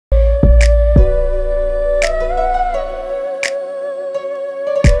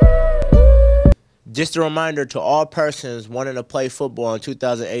Just a reminder to all persons wanting to play football in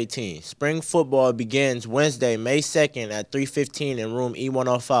 2018. Spring football begins Wednesday, May 2nd at 3:15 in room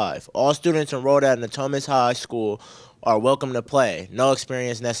E105. All students enrolled at Natomas High School are welcome to play. No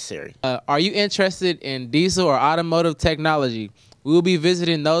experience necessary. Are you interested in diesel or automotive technology? We will be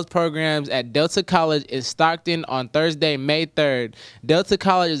visiting those programs at Delta College in Stockton on Thursday, May 3rd. Delta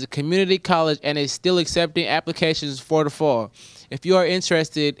College is a community college and is still accepting applications for the fall. If you are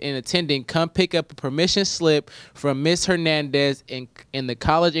interested in attending, come pick up a permission slip from Ms. Hernandez in the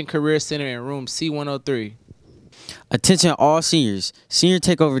College and Career Center in room C103. Attention all seniors. Senior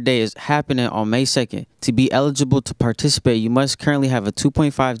Takeover Day is happening on May 2nd. To be eligible to participate, you must currently have a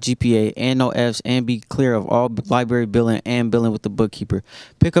 2.5 GPA and no Fs and be clear of all library billing and billing with the bookkeeper.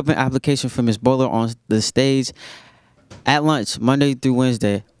 Pick up an application from Ms. Bowler on the stage at lunch, Monday through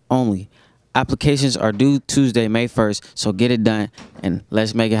Wednesday only. Applications are due Tuesday, May 1st, so get it done and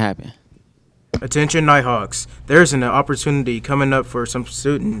let's make it happen. Attention Nighthawks, there is an opportunity coming up for some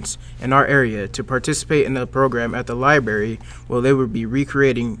students in our area to participate in a program at the library where they will be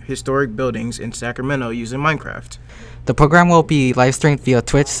recreating historic buildings in Sacramento using Minecraft. The program will be live streamed via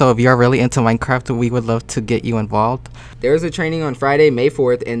Twitch, so if you're really into Minecraft, we would love to get you involved. There's a training on Friday, May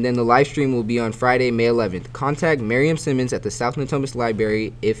 4th, and then the live stream will be on Friday, May 11th. Contact Miriam Simmons at the South Natomas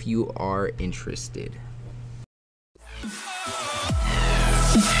Library if you are interested.